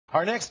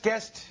Our next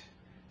guest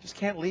just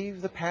can't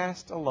leave the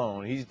past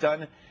alone. He's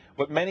done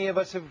what many of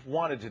us have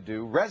wanted to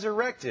do,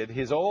 resurrected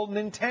his old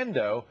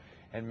Nintendo,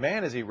 and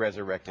man, has he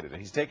resurrected it.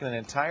 He's taken an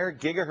entire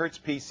gigahertz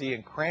PC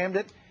and crammed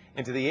it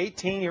into the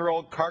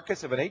 18-year-old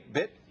carcass of an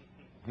 8-bit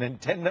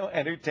Nintendeo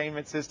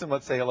Entertainment System.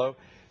 Let's say hello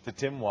to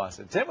Tim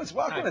Wasson. Tim,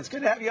 welcome. Hi. It's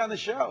good to have you on the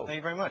show. Thank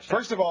you very much.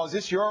 First of all, is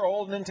this your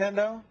old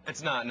Nintendo?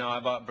 It's not. No, I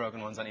bought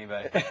broken ones on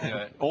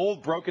eBay.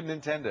 Old broken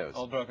Nintendos.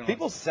 Old broken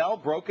People ones. sell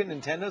broken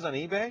Nintendos on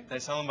eBay? They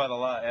sell them by the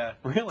lot, yeah.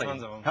 Really?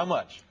 Tons of them. How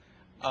much?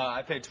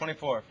 I paid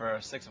 $24 for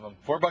 6 of them.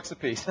 $4 a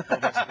piece.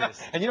 $4 a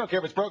piece. And you don't care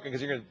if it's broken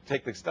because you're going to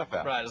take the stuff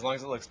out. Right, as long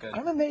as it looks good.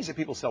 I'm amazed that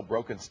people sell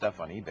broken stuff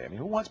on eBay. I mean,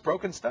 who wants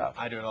broken stuff?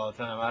 I do it all the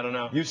time. I don't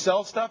know. You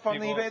sell stuff on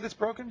eBay that's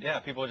broken? Yeah,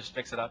 people just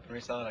fix it up and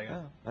resell it, I guess.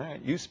 Oh, all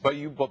right. But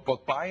you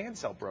both buy and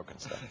sell broken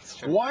stuff. That's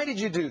true. Why did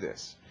you do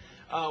this?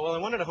 Well, I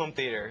wanted a home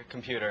theater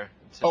computer.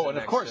 Oh, and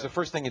of course, the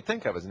first thing you'd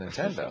think of is a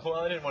Nintendo. Well,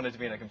 I didn't want it to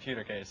be in a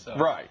computer case, so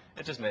right.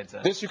 It just made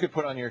sense. This you could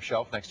put on your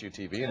shelf next to your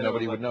TV, and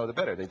nobody would know the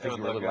better. They'd think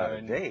you were a little out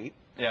of date.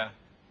 Yeah.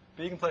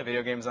 But you can play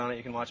video games on it,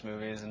 you can watch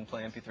movies and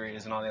play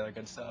MP3s and all the other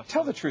good stuff.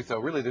 Tell the truth, though,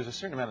 really, there's a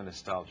certain amount of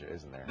nostalgia,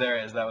 isn't there? There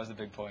is. That was the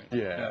big point.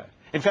 Yeah.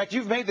 In fact,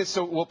 you've made this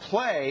so we'll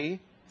play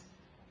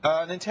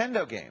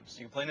Nintendo games.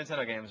 You can play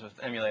Nintendo games with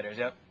emulators,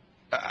 yep.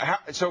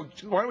 So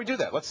why don't we do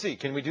that? Let's see.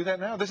 Can we do that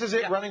now? This is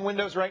it, running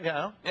Windows right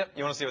now. Yep.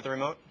 You want to see with the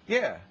remote?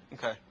 Yeah.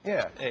 Okay.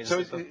 Yeah. Hey,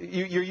 so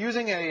you're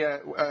using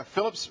a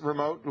Philips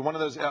remote, one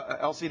of those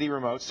LCD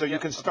remotes, so you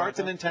can start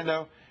the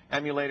Nintendo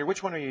emulator.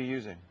 Which one are you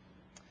using?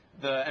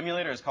 The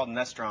emulator is called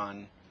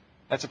Nestron.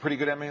 That's a pretty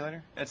good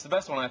emulator? It's the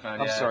best one I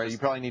found, I'm sorry, you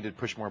probably need to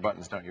push more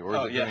buttons, don't you? Or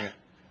oh, yeah.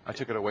 I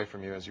took it away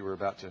from you as you were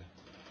about to...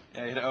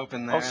 Yeah, you hit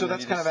open there. Oh, so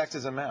that's kind of acts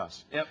as a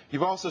mouse. Yep.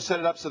 You've also set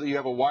it up so that you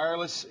have a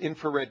wireless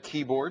infrared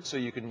keyboard, so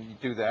you can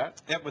do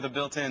that. Yep, with a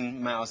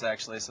built-in mouse,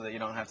 actually, so that you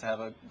don't have to have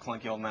a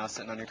clunky old mouse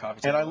sitting on your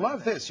coffee table. And I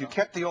love this. You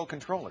kept the old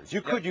controllers.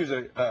 You could use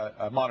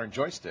a modern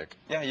joystick.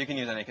 Yeah, you can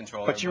use any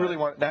controller. But you really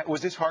want...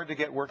 Was this hard to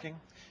get working?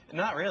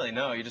 Not really,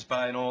 no. You just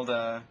buy an old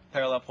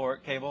parallel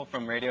port cable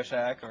from Radio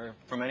Shack or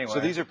from anywhere. So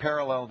these are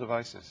parallel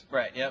devices?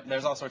 Right, yep.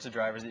 There's all sorts of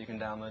drivers that you can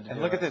download to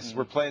And look at this.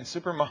 We're playing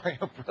Super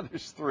Mario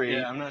Brothers 3.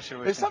 Yeah, I'm not sure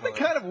which There's something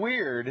kind of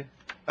weird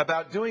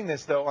about doing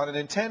this, though, on a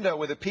Nintendo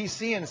with a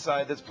PC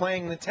inside that's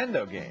playing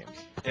Nintendo games.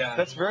 Yeah.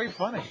 That's very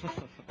funny.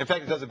 In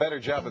fact, it does a better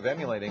job of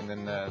emulating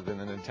than the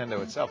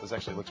Nintendo itself. This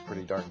actually looks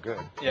pretty darn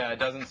good. Yeah, it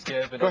doesn't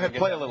skip. Go ahead,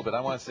 play a little bit.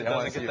 I want to see. It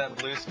doesn't get that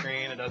blue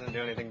screen. It doesn't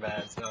do anything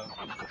bad, so...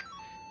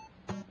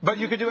 But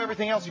you could do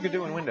everything else you could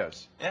do in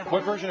Windows. Yeah.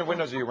 What version of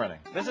Windows are you running?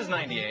 This is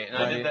 98, and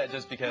I did that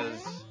just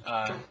because,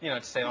 you know,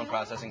 to save on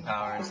processing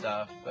power and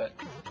stuff.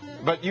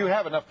 But you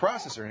have enough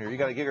processor in here. You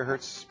got a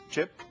gigahertz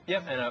chip?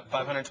 Yep, and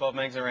 512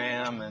 megs of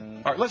RAM.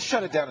 And all right, let's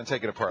shut it down and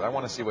take it apart. I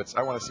want to see what's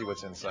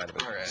inside of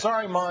it. All right.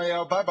 Sorry,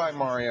 Mario. Bye,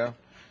 Mario.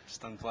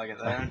 Just unplug it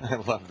there. I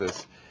love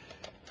this.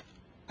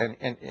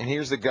 And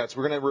here's the guts.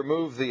 We're going to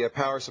remove the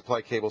power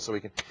supply cable so we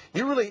can...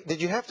 Did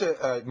you have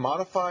to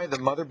modify the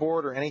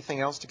motherboard or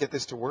anything else to get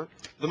this to work?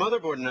 The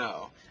motherboard,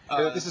 no.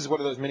 This is one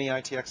of those mini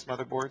ITX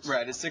motherboards?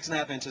 Right, it's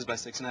 6.5 inches by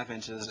 6.5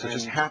 inches. So it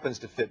just happens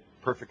to fit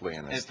perfectly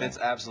in this thing. It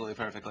fits absolutely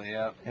perfectly,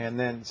 yeah. And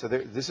then, so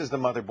this is the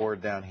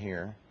motherboard down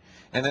here.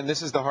 And then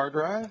this is the hard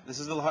drive?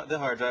 This is the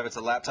hard drive. It's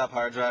a laptop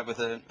hard drive with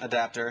an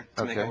adapter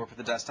to make it work with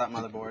the desktop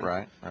motherboard.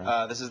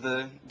 Right. This is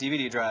the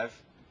DVD drive.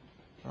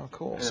 Oh,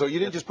 cool. So you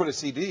didn't just put a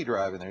CD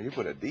drive in there, you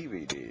put a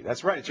DVD.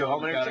 That's right, it's your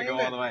home entertainment. Got to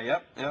go all the way,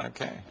 yep.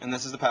 Okay. And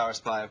this is the power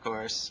supply, of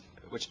course,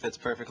 which fits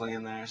perfectly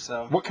in there.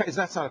 So.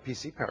 That's not a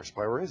PC power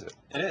supply, or is it?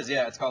 It is,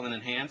 yeah. It's called an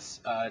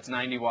Enhance. It's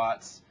 90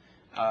 watts.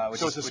 So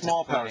it's a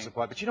small power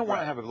supply, but you don't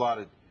want to have a lot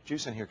of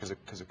juice in here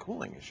because of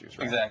cooling issues,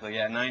 right? Exactly,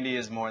 yeah. 90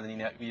 is more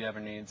than you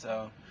ever need,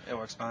 so it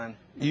works fine.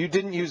 You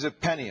didn't use a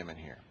Pentium in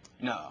here?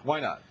 No.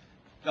 Why not?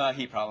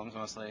 Heat problems,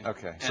 mostly.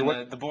 Okay.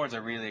 So the boards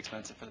are really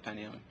expensive for the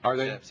Pentium. Are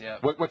they? Chips, yeah.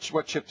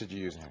 What chip did you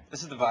use in here?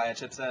 This is the VIA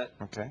chipset.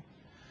 Okay.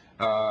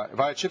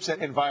 VIA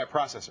chipset and VIA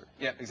processor?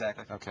 Yep,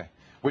 exactly. Okay.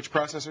 Which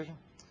processor?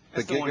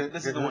 This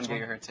is the 1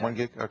 gigahertz. Yeah. 1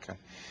 gig? Okay.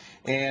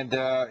 And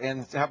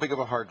how big of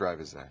a hard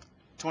drive is that?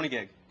 20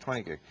 gig.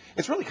 20 gig.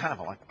 It's really kind of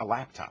like a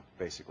laptop,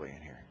 basically,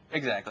 in here.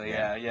 Exactly,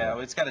 yeah.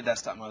 Well, it's got a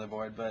desktop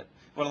motherboard, but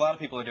what a lot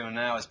of people are doing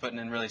now is putting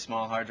in really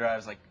small hard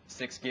drives, like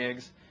 6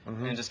 gigs,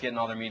 and just getting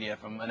all their media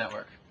from a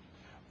network.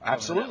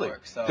 Absolutely.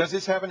 Does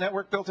this have a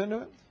network built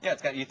into it? Yeah,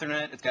 it's got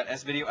Ethernet. It's got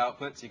S-video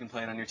output, so you can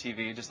play it on your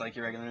TV just like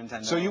your regular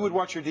Nintendo. So you would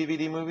watch your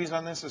DVD movies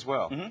on this as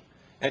well? Mm-hmm.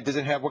 And does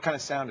it have, what kind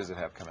of sound does it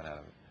have coming out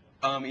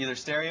of it? Either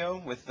stereo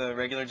with the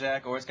regular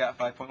jack, or it's got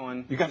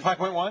 5.1. You got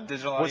 5.1?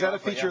 Digital audio. Was that a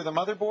feature of the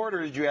motherboard,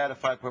 or did you add a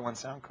 5.1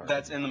 sound card?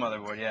 That's in the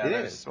motherboard, yeah. It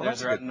is. Well,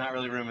 there's not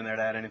really room in there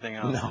to add anything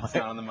else. No. It's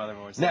not on the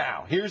motherboard. So.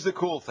 Now, here's the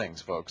cool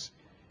things, folks.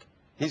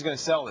 He's going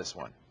to sell this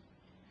one.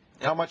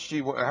 Yep. How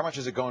much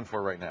is it going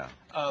for right now?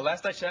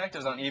 Last I checked, it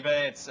was on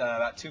eBay. It's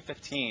about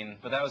 $215,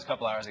 but that was a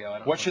couple hours ago. I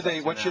don't what should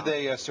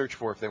they search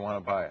for if they want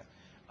to buy it?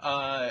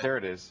 There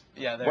it is.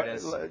 Yeah, there it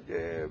is.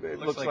 It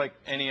looks like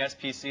NES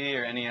PC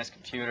or NES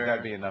computer.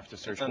 That'd be enough to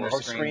search for. Or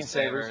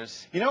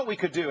screensavers. You know what we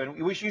could do, and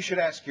you should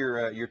ask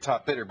your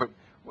top bidder, but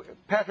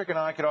Patrick and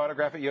I could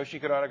autograph it. Yoshi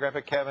could autograph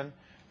it. Kevin,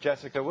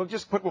 Jessica. We'll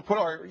put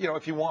our,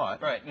 if you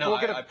want. Right. No,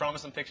 I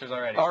promised some pictures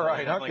already. All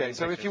right. Okay.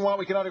 So if you want,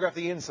 we can autograph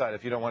the inside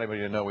if you don't want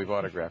anybody to know we've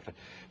autographed it.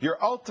 Your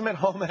ultimate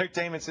home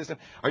entertainment system.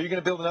 Are you going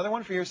to build another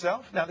one for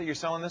yourself now that you're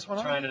selling this one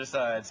off? Trying to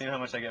decide. Seeing how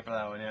much I get for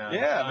that one. Yeah.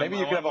 Yeah. Maybe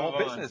you could have a whole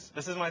business.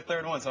 This is my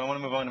third one, so I want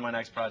to move on to my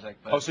next project.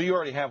 But... Oh, so you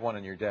already have one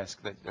on your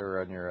desk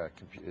or on your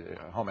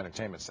home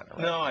entertainment center,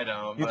 right? No, I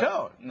don't. You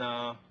don't?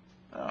 No.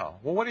 Oh.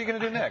 Well, what are you going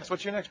to do next?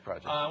 What's your next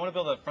project? I want to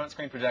build a front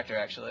screen projector,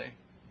 actually.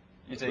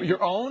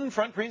 Your own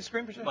front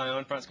screen projector? My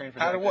own front screen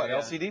projector. Out of what? Yeah.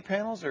 LCD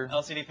panels or?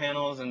 LCD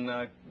panels and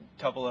a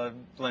couple of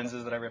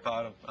lenses that I rip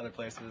out of other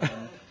places.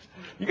 And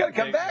you got to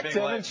come back,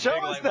 Tim, and show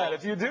us that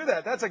bulbs. if you do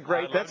that. That's a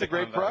great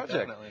project.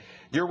 Definitely.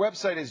 Your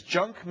website is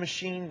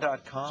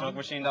junkmachine.com.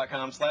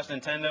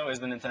 Junkmachine.com/Nintendo is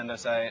the Nintendo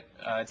site.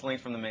 It's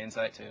linked from the main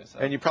site too. So.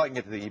 And you probably can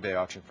get to the eBay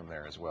auction from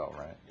there as well,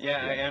 right? Yeah,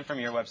 and from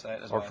your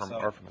website as or well. From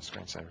a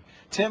screensaver.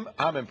 Tim,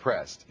 I'm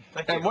impressed.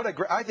 Thank and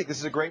you. I think this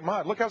is a great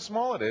mod. Look how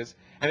small it is,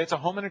 and it's a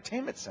home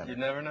entertainment center. You'd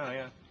never know,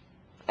 yeah.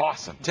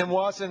 Awesome. Tim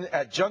Wasson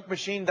at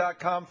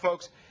junkmachine.com,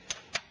 folks.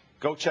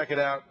 Go check it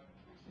out.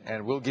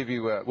 And we'll give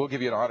you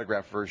an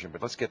autographed version,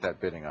 but let's get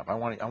that bidding up. I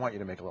want you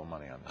to make a little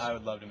money on this. I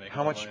would love to make.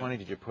 How much money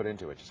did you put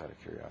into it, just out of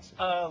curiosity?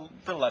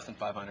 For less than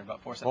 500,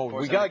 about 475.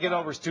 Oh, we got to get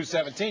over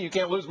 217. You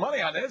can't lose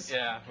money on this.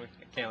 Yeah, we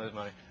can't lose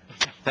money.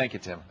 Thank you,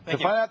 Tim. Thank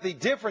to you. find out the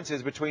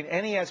differences between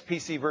NES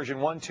PC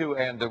version 1, 2,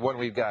 and the one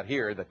we've got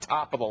here, the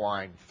top of the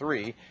line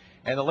 3,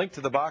 and the link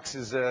to the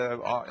box's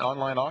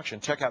online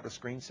auction, check out the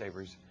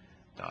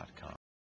screensavers.com.